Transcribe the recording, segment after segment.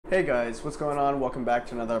Hey guys, what's going on? Welcome back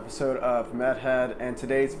to another episode of MedHead, and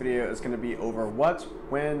today's video is going to be over what,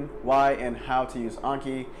 when, why, and how to use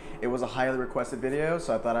Anki. It was a highly requested video,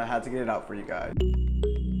 so I thought I had to get it out for you guys.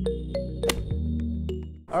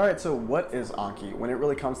 Alright, so what is Anki? When it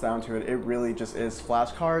really comes down to it, it really just is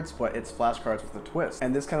flashcards, but it's flashcards with a twist.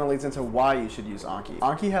 And this kind of leads into why you should use Anki.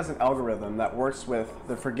 Anki has an algorithm that works with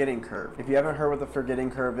the forgetting curve. If you haven't heard what the forgetting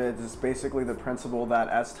curve is, it's basically the principle that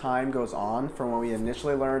as time goes on, from when we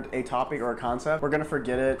initially learned a topic or a concept, we're going to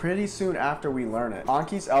forget it pretty soon after we learn it.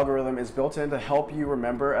 Anki's algorithm is built in to help you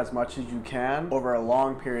remember as much as you can over a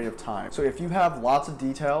long period of time. So if you have lots of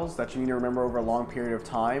details that you need to remember over a long period of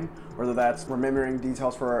time, whether that's remembering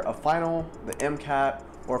details for a final, the MCAT,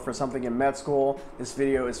 or for something in med school, this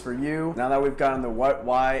video is for you. Now that we've gotten the what,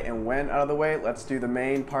 why, and when out of the way, let's do the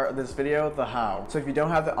main part of this video, the how. So if you don't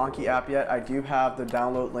have the Anki app yet, I do have the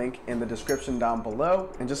download link in the description down below.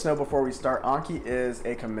 And just know before we start, Anki is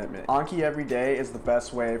a commitment. Anki every day is the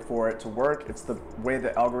best way for it to work. It's the way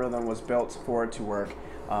the algorithm was built for it to work.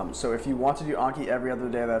 So if you want to do Anki every other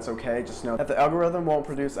day, that's okay. Just know that the algorithm won't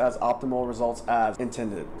produce as optimal results as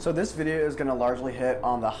intended. So this video is going to largely hit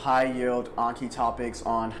on the high yield Anki topics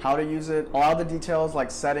on how to use it. A lot of the details like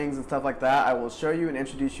settings and stuff like that I will show you and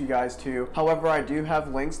introduce you guys to. However, I do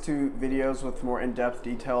have links to videos with more in-depth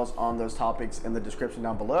details on those topics in the description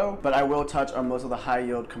down below, but I will touch on most of the high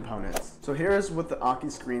yield components. So here is what the Anki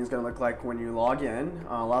screen is going to look like when you log in.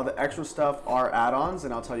 A lot of the extra stuff are add-ons,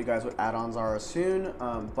 and I'll tell you guys what add-ons are soon.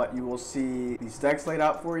 But you will see these decks laid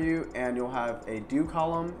out for you, and you'll have a do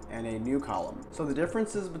column and a new column. So the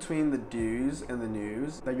differences between the do's and the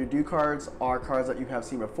news, that your do cards are cards that you have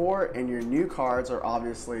seen before, and your new cards are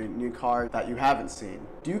obviously new cards that you haven't seen.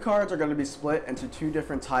 Do cards are going to be split into two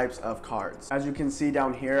different types of cards. As you can see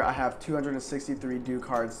down here, I have 263 do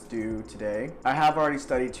cards due today. I have already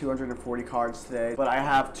studied 240 cards today, but I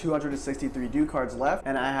have 263 do cards left,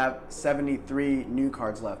 and I have 73 new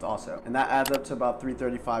cards left also. And that adds up to about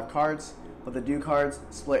 335 cards, but the do cards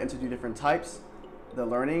split into two different types: the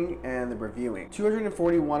learning and the reviewing.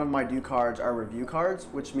 241 of my do cards are review cards,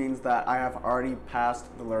 which means that I have already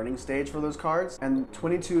passed the learning stage for those cards, and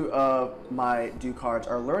 22 of my do cards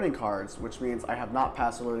are learning cards, which means I have not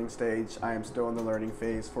passed the learning stage. I am still in the learning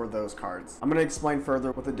phase for those cards. I'm going to explain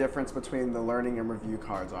further what the difference between the learning and review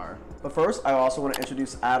cards are. But first, I also want to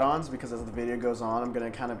introduce add-ons, because as the video goes on, I'm going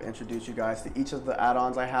to kind of introduce you guys to each of the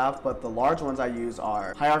add-ons I have, but the large ones I use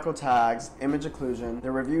are hierarchical tags, image occlusion, the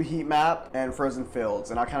review heat map, and frozen fields,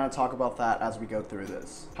 and I'll kind of talk about that as we go through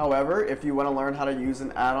this. However, if you want to learn how to use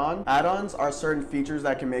an add-on, add-ons are certain features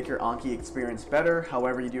that can make your Anki experience better.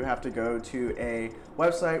 However, you do have to go to a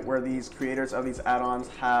website where these creators of these add-ons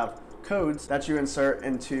have codes that you insert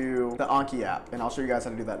into the Anki app, and I'll show you guys how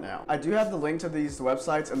to do that now. I do have the link to these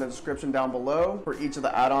websites in the description down below for each of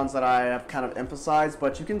the add-ons that I have kind of emphasized,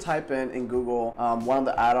 but you can type in Google one of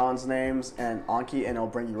the add-ons names and Anki, and it'll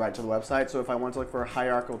bring you right to the website. So if I want to look for a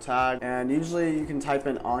hierarchical tag, and usually you can type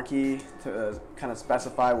in Anki to kind of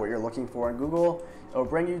specify what you're looking for in Google, it'll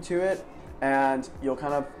bring you to it, and you'll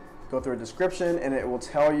kind of go through a description, and it will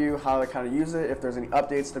tell you how to kind of use it, if there's any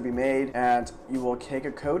updates to be made, and you will take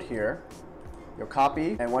a code here, you'll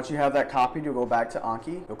copy, and once you have that copied, you'll go back to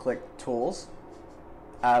Anki, you'll click Tools,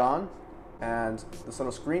 Add-on, and this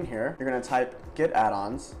little screen here, you're going to type Get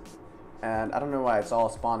Add-ons, and I don't know why it's all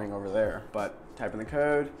spawning over there, but type in the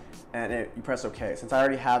code, and you press OK. Since I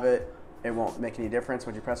already have it, it won't make any difference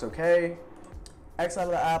when you press OK. X out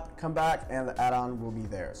of the app, come back, and the add-on will be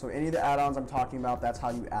there. So any of the add-ons I'm talking about, that's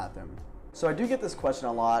how you add them. So I do get this question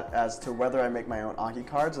a lot as to whether I make my own Anki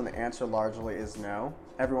cards, and the answer largely is no.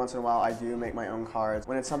 Every once in a while I do make my own cards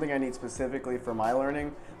when it's something I need specifically for my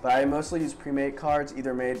learning, but I mostly use pre-made cards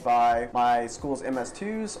either made by my school's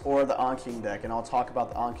MS2s or the Anki deck, and I'll talk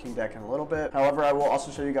about the Anki deck in a little bit. However, I will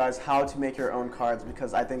also show you guys how to make your own cards,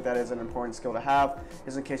 because I think that is an important skill to have,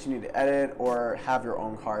 is in case you need to edit or have your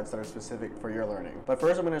own cards that are specific for your learning. But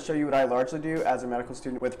first, I'm going to show you what I largely do as a medical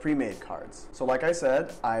student with pre-made cards. So like I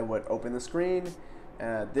said, I would open the screen.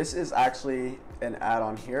 This is actually an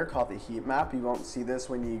add-on here called the heat map. You won't see this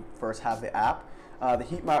when you first have the app. The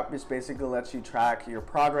heat map just basically lets you track your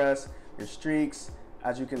progress, your streaks.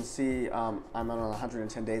 As you can see, I'm on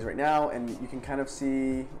 110 days right now, and you can kind of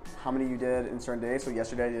see how many you did in certain days. So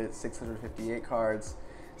yesterday I did 658 cards,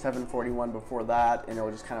 741 before that, and it will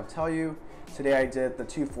just kind of tell you. Today I did the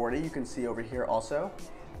 240, you can see over here also.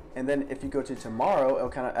 And then if you go to tomorrow, it'll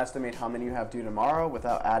kind of estimate how many you have due tomorrow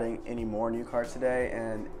without adding any more new cards today,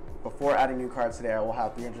 and before adding new cards today, I will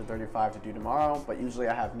have 335 to do tomorrow, but usually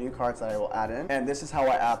I have new cards that I will add in, and this is how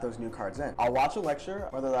I add those new cards in. I'll watch a lecture,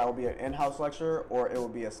 whether that will be an in-house lecture or it will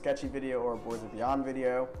be a sketchy video or a Boards and Beyond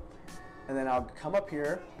video, and then I'll come up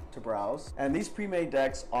here to browse. And these pre-made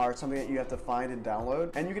decks are something that you have to find and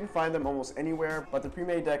download, and you can find them almost anywhere, but the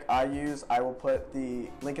pre-made deck I use, I will put the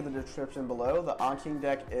link in the description below. The Anki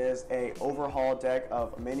deck is a overhaul deck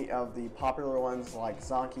of many of the popular ones like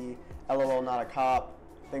Zonky, LOL Not a Cop,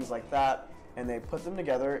 things like that. And they put them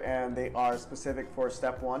together, and they are specific for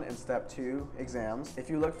step 1 and step 2 exams. If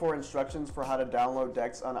you look for instructions for how to download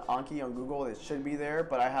decks on Anki on Google, it should be there,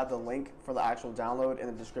 but I have the link for the actual download in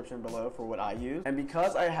the description below for what I use. And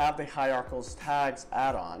because I have the hierarchical tags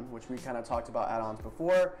add-on, which we kind of talked about add-ons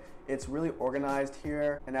before, it's really organized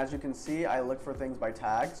here. And as you can see, I look for things by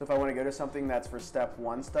tags. So if I want to go to something that's for step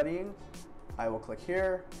 1 studying, I will click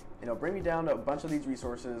here, and it'll bring me down to a bunch of these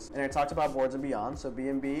resources. And I talked about Boards and Beyond, so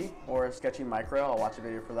B&B or a sketchy micro, I'll watch a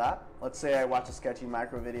video for that. Let's say I watch a sketchy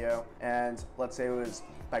micro video, and let's say it was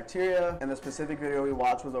bacteria, and the specific video we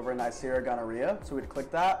watched was over Neisseria gonorrhea, so we'd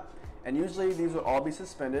click that. And usually these will all be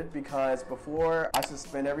suspended because before I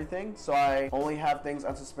suspend everything, so I only have things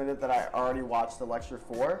unsuspended that I already watched the lecture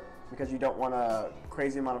for, because you don't want a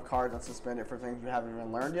crazy amount of cards unsuspended for things you haven't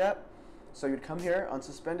even learned yet. So you'd come here,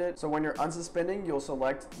 unsuspend it. So when you're unsuspending, you'll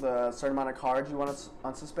select the certain amount of cards you want to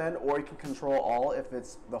unsuspend, or you can control all if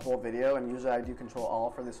it's the whole video, and usually I do control all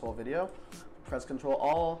for this whole video. Press control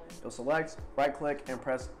all, you'll select, right click, and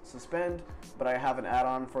press suspend, but I have an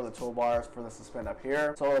add-on for the toolbars for the suspend up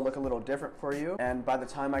here, so it'll look a little different for you, and by the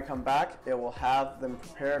time I come back, it will have them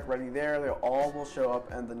prepared, ready there. They all will show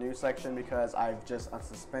up in the new section because I've just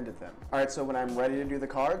unsuspended them. Alright, so when I'm ready to do the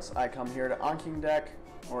cards, I come here to Anki deck,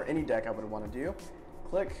 or any deck I would want to do.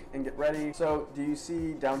 Click and get ready. So do you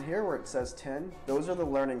see down here where it says 10? Those are the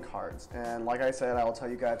learning cards. And like I said, I will tell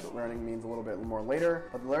you guys what learning means a little bit more later.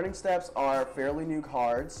 But the learning steps are fairly new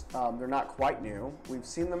cards. They're not quite new. We've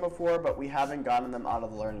seen them before, but we haven't gotten them out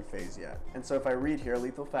of the learning phase yet. And so if I read here,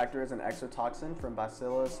 lethal factor is an exotoxin from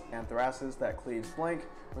Bacillus anthracis that cleaves blank,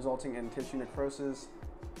 resulting in tissue necrosis,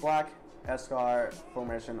 black, eschar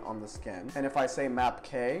formation on the skin. And if I say map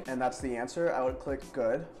K and that's the answer, I would click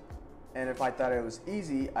good. And if I thought it was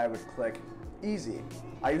easy, I would click easy.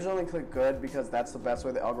 I usually only click good because that's the best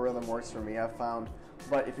way the algorithm works for me, I've found.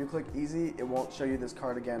 But if you click easy, it won't show you this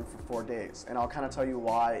card again for 4 days. And I'll kind of tell you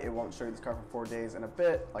why it won't show you this card for 4 days in a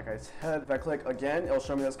bit. Like I said, if I click again, it'll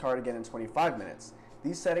show me this card again in 25 minutes.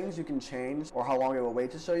 These settings you can change, or how long it will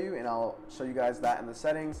wait to show you, and I'll show you guys that in the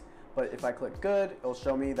settings. But if I click good, it'll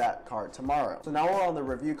show me that card tomorrow. So now we're on the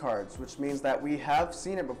review cards, which means that we have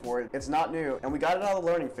seen it before. It's not new, and we got it out of the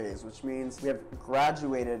learning phase, which means we have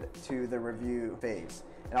graduated to the review phase.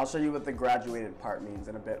 And I'll show you what the graduated part means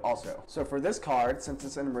in a bit also. So for this card, since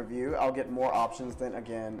it's in review, I'll get more options than,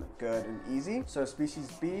 again, good and easy. So species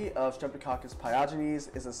B of Streptococcus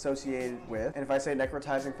pyogenes is associated with, and if I say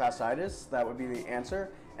necrotizing fasciitis, that would be the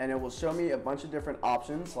answer. And it will show me a bunch of different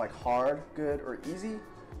options like hard, good, or easy.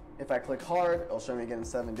 If I click hard, it'll show me again in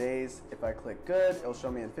 7 days. If I click good, it'll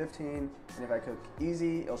show me in 15. And if I click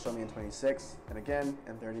easy, it'll show me in 26. And again,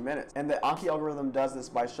 in 30 minutes. And the Anki algorithm does this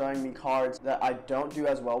by showing me cards that I don't do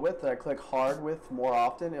as well with, that I click hard with more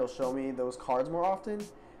often. It'll show me those cards more often.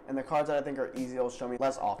 And the cards that I think are easy, it'll show me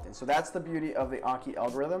less often. So that's the beauty of the Anki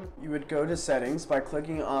algorithm. You would go to settings by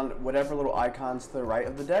clicking on whatever little icons to the right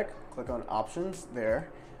of the deck. Click on options there,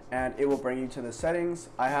 and it will bring you to the settings.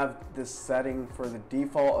 I have this setting for the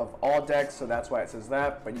default of all decks, so that's why it says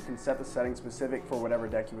that, but you can set the setting specific for whatever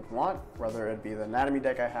deck you would want, whether it be the anatomy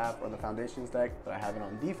deck I have or the foundations deck, but I have it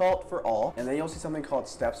on default for all. And then you'll see something called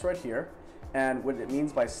steps right here. And what it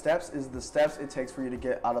means by steps is the steps it takes for you to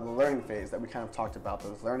get out of the learning phase that we kind of talked about,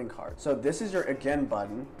 those learning cards. So this is your again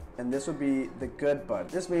button, and this would be the good button.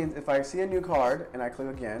 This means if I see a new card and I click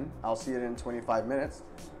again, I'll see it in 25 minutes.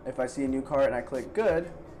 If I see a new card and I click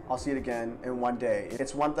good, I'll see it again in 1 day.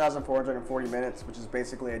 It's 1,440 minutes, which is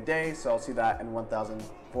basically a day, so I'll see that in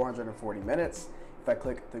 1,440 minutes. If I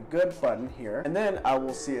click the good button here, and then I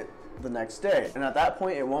will see it the next day. And at that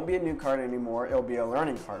point, it won't be a new card anymore, it'll be a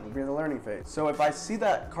learning card, it'll be in the learning phase. So if I see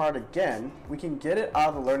that card again, we can get it out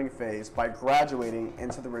of the learning phase by graduating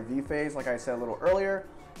into the review phase, like I said a little earlier,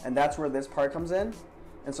 and that's where this part comes in.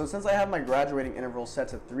 And so since I have my graduating interval set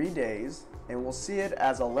to 3 days, and we'll see it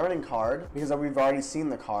as a learning card because we've already seen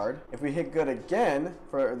the card. If we hit good again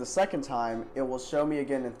for the second time, it will show me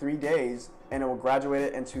again in 3 days and it will graduate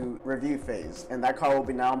it into review phase. And that card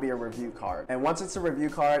will now be a review card. And once it's a review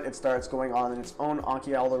card, it starts going on in its own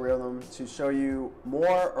Anki algorithm to show you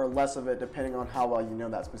more or less of it depending on how well you know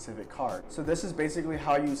that specific card. So this is basically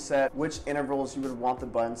how you set which intervals you would want the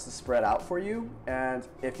buttons to spread out for you. And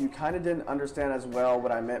if you kind of didn't understand as well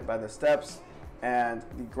what I meant by the steps and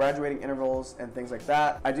the graduating intervals and things like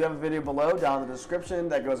that, I do have a video below down in the description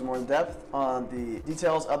that goes more in depth on the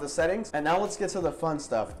details of the settings. And now let's get to the fun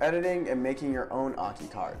stuff, editing and making your own Anki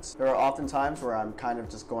cards. There are often times where I'm kind of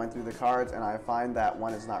just going through the cards and I find that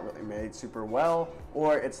one is not really made super well,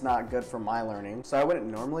 or it's not good for my learning. So I wouldn't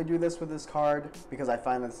normally do this with this card because I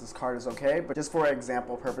find that this card is okay, but just for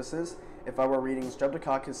example purposes, if I were reading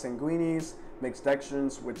Streptococcus sanguinis, mixed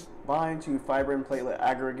dextrins which bind to fibrin platelet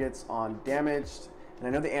aggregates on damaged, and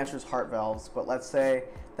I know the answer is heart valves, but let's say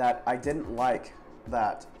that I didn't like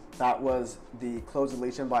that was the closed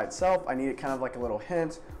deletion by itself. I needed kind of like a little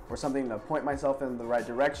hint or something to point myself in the right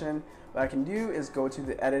direction. What I can do is go to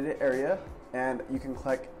the edit area, and you can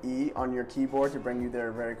click E on your keyboard to bring you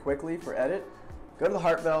there very quickly for edit. Go to the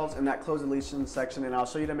heart valves in that closed deletion section, and I'll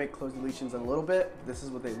show you to make closed deletions in a little bit. This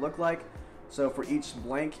is what they look like. So for each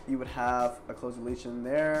blank, you would have a closed deletion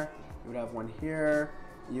there, you would have one here,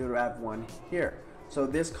 you would have one here. So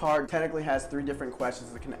this card technically has 3 different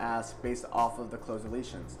questions it can ask based off of the closed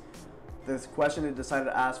deletions. This question it decided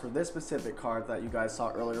to ask for this specific card that you guys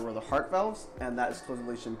saw earlier were the heart valves, and that is closed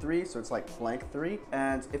deletion 3, so it's like blank 3.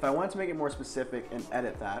 And if I wanted to make it more specific and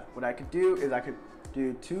edit that, what I could do is I could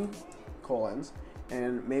do 2 colons,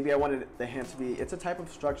 and maybe I wanted the hint to be, it's a type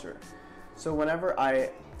of structure. So whenever I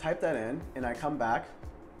type that in and I come back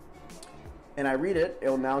and I read it, it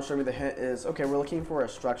will now show me the hint is, okay, we're looking for a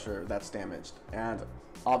structure that's damaged. And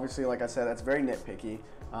obviously, like I said, that's very nitpicky.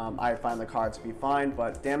 I find the card to be fine,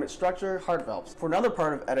 but damaged structure, heart valves. For another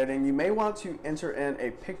part of editing, you may want to enter in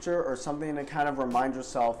a picture or something to kind of remind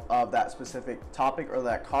yourself of that specific topic or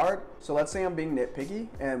that card. So let's say I'm being nitpicky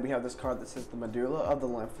and we have this card that says the medulla of the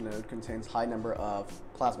lymph node contains high number of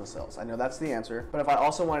plasma cells. I know that's the answer, but if I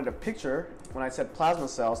also wanted a picture when I said plasma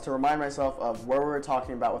cells to remind myself of where we were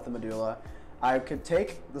talking about with the medulla, I could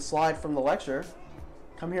take the slide from the lecture,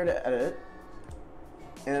 come here to edit,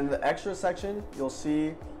 and in the extra section, you'll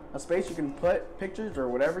see a space you can put pictures or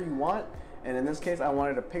whatever you want. And in this case, I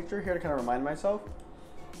wanted a picture here to kind of remind myself.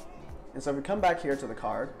 And so if we come back here to the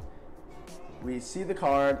card, we see the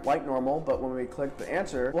card like normal, but when we click the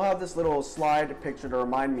answer, we'll have this little slide picture to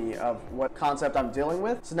remind me of what concept I'm dealing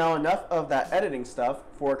with. So now enough of that editing stuff.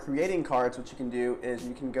 For creating cards, what you can do is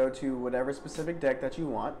you can go to whatever specific deck that you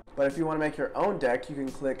want. But if you want to make your own deck, you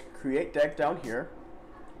can click Create Deck down here.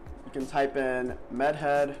 You can type in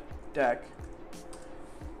MedHead Deck,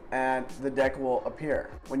 and the deck will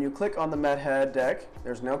appear. When you click on the MedHead deck,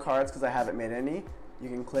 there's no cards because I haven't made any. You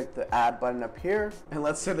can click the add button up here, and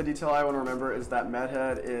let's say the detail I want to remember is that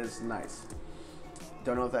MedHead is nice.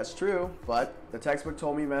 Don't know if that's true, but the textbook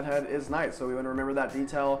told me MedHead is nice, so we want to remember that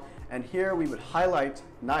detail. And here we would highlight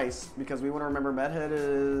nice because we want to remember MedHead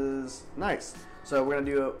is nice. So we're going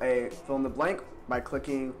to do a fill in the blank by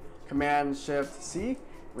clicking Command-Shift-C.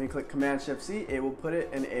 When you click Command-Shift-C, it will put it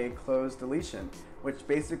in a closed deletion, which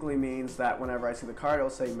basically means that whenever I see the card, it'll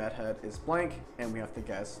say MedHead is blank, and we have to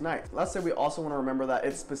guess nice. Let's say we also want to remember that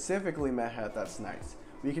it's specifically MedHead that's nice.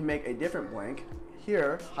 We can make a different blank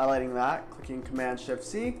here, highlighting that, clicking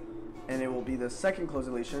Command-Shift-C, and it will be the second closed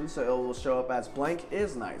deletion, so it will show up as blank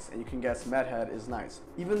is nice, and you can guess MedHead is nice.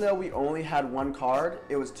 Even though we only had 1 card,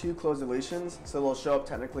 it was 2 closed deletions, so it'll show up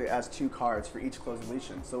technically as 2 cards for each closed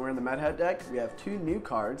deletion. So we're in the MedHead deck, we have 2 new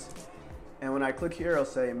cards, and when I click here, it'll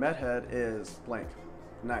say MedHead is blank.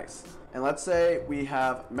 Nice. And let's say we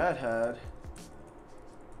have MedHead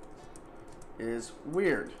is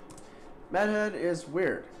weird. MedHead is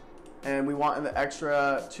weird. And we want in the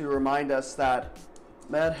extra to remind us that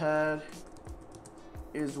MedHead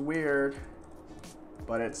is weird,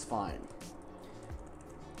 but it's fine.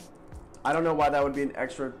 I don't know why that would be an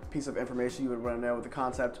extra piece of information you would want to know with the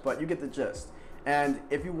concept, but you get the gist. And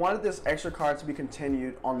if you wanted this extra card to be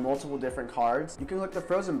continued on multiple different cards, you can click the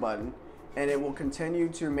frozen button and it will continue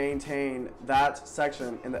to maintain that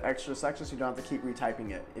section in the extra section so you don't have to keep retyping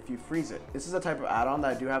it if you freeze it. This is a type of add-on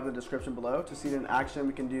that I do have in the description below. To see it in action,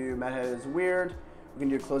 we can do MedHead is weird. We can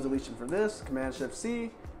do a closed deletion for this,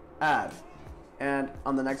 Command-Shift-C, add. And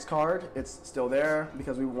on the next card, it's still there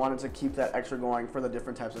because we wanted to keep that extra going for the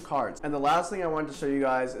different types of cards. And the last thing I wanted to show you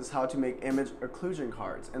guys is how to make image occlusion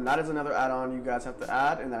cards. And that is another add-on you guys have to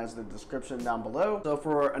add, and that is the description down below. So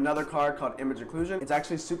for another card called image occlusion, it's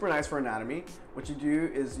actually super nice for anatomy. What you do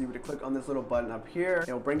is you would click on this little button up here.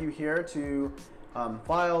 It will bring you here to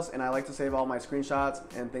files, and I like to save all my screenshots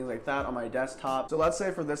and things like that on my desktop. So let's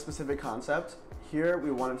say for this specific concept, here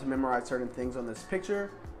we wanted to memorize certain things on this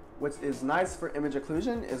picture. What is nice for image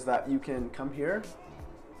occlusion is that you can come here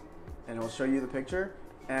and it will show you the picture,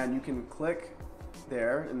 and you can click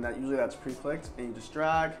there, and that usually that's pre-clicked, and you just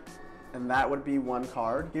drag, and that would be one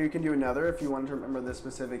card. Here you can do another if you wanted to remember this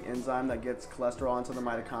specific enzyme that gets cholesterol into the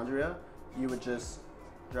mitochondria. You would just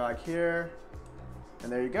drag here,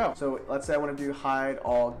 and there you go. So let's say I want to do hide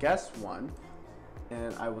all guess one,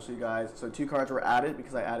 and I will show you guys. So 2 cards were added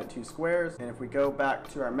because I added 2 squares. And if we go back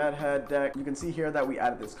to our MedHead deck, you can see here that we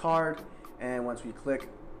added this card, and once we click,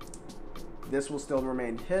 this will still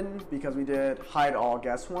remain hidden because we did hide all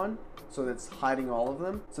guess one. So it's hiding all of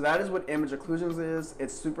them. So that is what image occlusions is.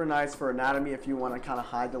 It's super nice for anatomy if you want to kind of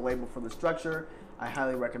hide the label for the structure. I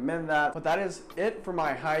highly recommend that. But that is it for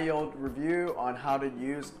my high yield review on how to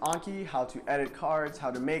use Anki, how to edit cards,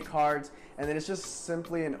 how to make cards, and then it's just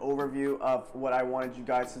simply an overview of what I wanted you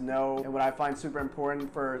guys to know and what I find super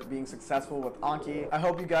important for being successful with Anki. I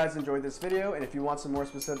hope you guys enjoyed this video, and if you want some more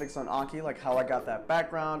specifics on Anki, like how I got that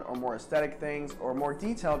background, or more aesthetic things, or more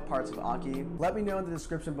detailed parts of Anki, let me know in the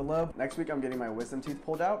description below. Next week I'm getting my wisdom teeth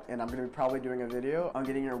pulled out, and I'm going to be probably doing a video on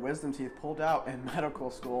getting your wisdom teeth pulled out in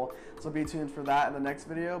medical school, so be tuned for that in the next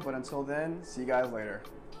video. But until then, see you guys later.